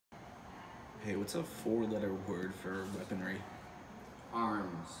Hey, what's a four-letter word for weaponry?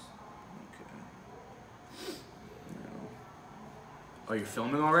 Arms. Okay. No. Oh, you're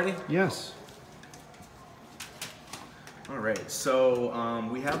filming already? Yes. All right, so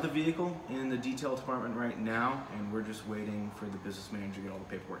we have the vehicle in the detail department right now, and we're just waiting for the business manager to get all the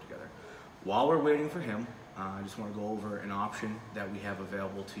paperwork together. While we're waiting for him, I just want to go over an option that we have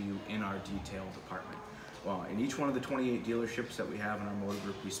available to you in our detail department. Well, in each one of the 28 dealerships that we have in our motor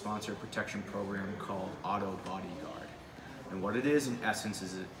group, we sponsor a protection program called Auto Bodyguard. And what it is, in essence,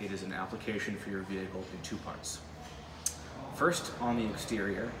 is it is an application for your vehicle in two parts. First, on the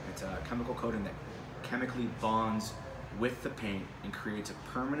exterior, it's a chemical coating that chemically bonds with the paint and creates a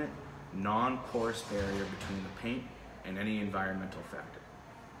permanent, non-porous barrier between the paint and any environmental factor.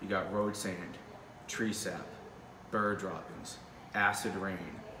 You got road sand, tree sap, bird droppings, acid rain,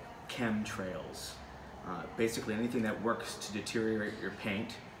 chemtrails, basically anything that works to deteriorate your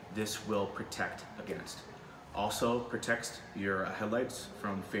paint, this will protect against. Also protects your headlights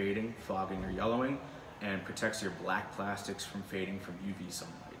from fading, fogging, or yellowing, and protects your black plastics from fading from UV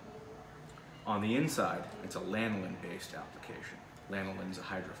sunlight. On the inside, it's a lanolin-based application. Lanolin is a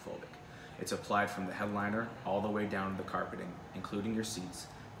hydrophobic. It's applied from the headliner all the way down to the carpeting, including your seats,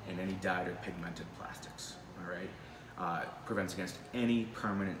 and any dyed or pigmented plastics, all right? Prevents against any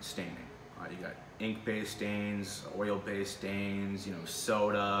permanent staining. You got ink-based stains, oil-based stains,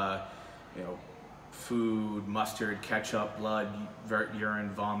 soda, food, mustard, ketchup, blood, urine,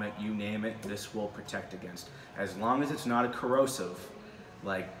 vomit, you name it, this will protect against. As long as it's not a corrosive,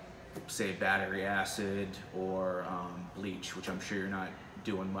 like say battery acid or bleach, which I'm sure you're not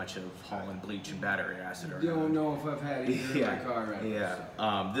doing much of hauling bleach and battery acid. I don't know if I've had either in my car right now.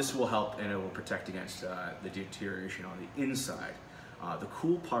 Yeah, this will help and it will protect against the deterioration on the inside. The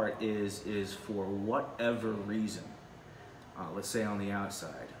cool part is for whatever reason, let's say on the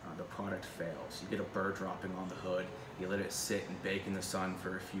outside, the product fails. You get a bird dropping on the hood, you let it sit and bake in the sun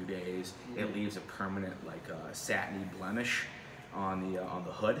for a few days, it leaves a permanent satiny blemish on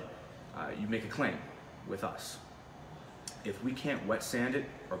the hood. You make a claim with us. If we can't wet sand it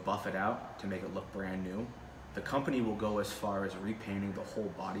or buff it out to make it look brand new, the company will go as far as repainting the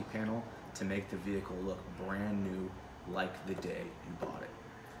whole body panel to make the vehicle look brand new like the day you bought it.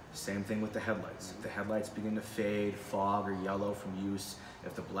 Same thing with the headlights. If the headlights begin to fade, fog, or yellow from use,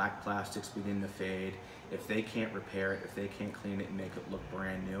 if the black plastics begin to fade, if they can't repair it, if they can't clean it and make it look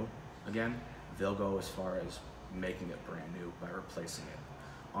brand new again, they'll go as far as making it brand new by replacing it.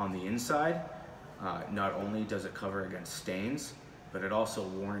 On the inside, not only does it cover against stains, but it also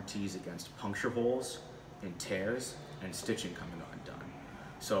warranties against puncture holes and tears and stitching coming undone.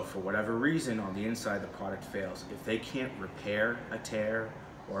 So for whatever reason on the inside the product fails, if they can't repair a tear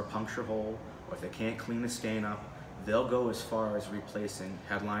or a puncture hole, or if they can't clean the stain up, they'll go as far as replacing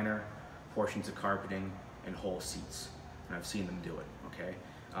headliner, portions of carpeting, and whole seats. And I've seen them do it, okay?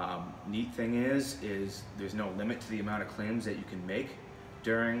 Neat thing is there's no limit to the amount of claims that you can make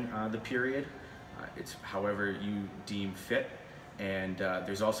during the period. It's however you deem fit, and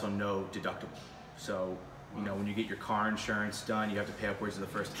there's also no deductible. So, when you get your car insurance done, you have to pay upwards of the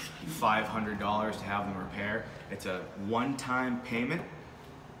first $500 to have them repair. It's a one-time payment.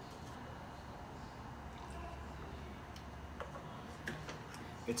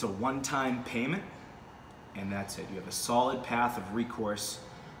 It's a one-time payment, and that's it. You have a solid path of recourse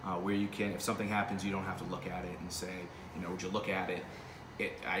where you can, if something happens, you don't have to look at it and say, would you look at it?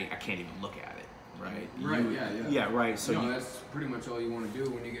 I can't even look at it, right? Right, yeah, right. So that's pretty much all you want to do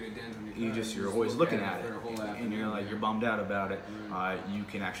when you get a dent on your car. You're always looking at it, and you're afternoon. you're bummed out about it. Right. You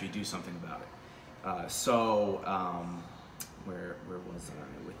can actually do something about it. Where was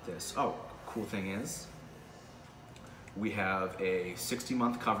I with this? Oh, cool thing is, we have a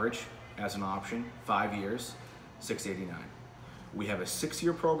 60-month coverage as an option, 5 years, $689. We have a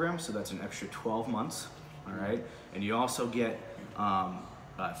 6-year program, so that's an extra 12 months, all right? And you also get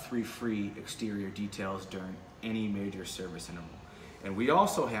 3 free exterior details during any major service interval. And we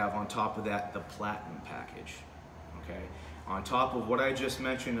also have, on top of that, the Platinum package, okay? On top of what I just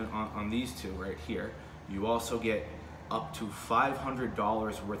mentioned on these two right here, you also get up to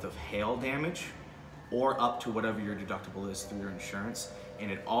 $500 worth of hail damage, or up to whatever your deductible is through your insurance. And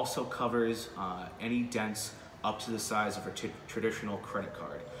it also covers any dents up to the size of a traditional credit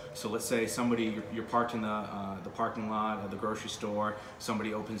card. So let's say you're parked in the parking lot of the grocery store,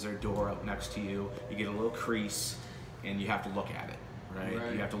 somebody opens their door up next to you, you get a little crease, and you have to look at it, right?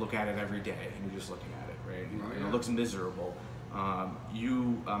 You have to look at it every day, and you're just looking at it, right? And it looks miserable.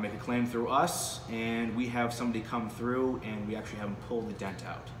 You make a claim through us, and we have somebody come through, and we actually have them pull the dent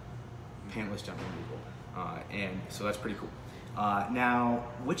out. Paintless dent removal. And so that's pretty cool. Now,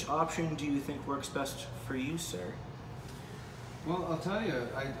 which option do you think works best for you, sir? Well, I'll tell you,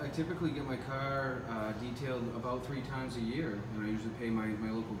 I typically get my car detailed about 3 times a year, and I usually pay my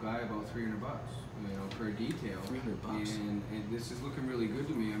local guy about $300, per detail. $300. And this is looking really good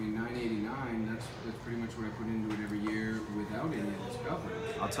to me. I mean, $989. That's pretty much what I put into it every year without any of this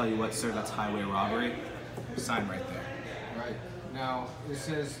coverage. I'll tell you what, sir. That's highway robbery. Sign right there. Right. Now, it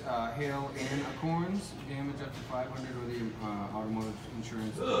says hail and acorns, damage up to 500, or the automotive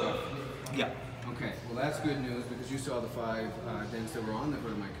insurance. Yeah. Okay, well that's good news because you saw the 5 dents that were on the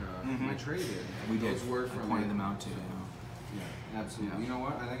hood of my car. My trade-in. We did. Those were from pointed them out too. Yeah, absolutely. Yeah. You know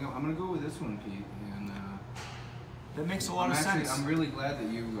what? I think I'm gonna go with this one, Pete. And that makes a lot of sense. I'm really glad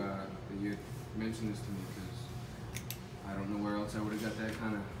that you mentioned this to me because I don't know where else I would have got that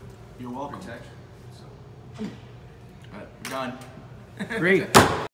kind of You're welcome. protection. So. Done. Great.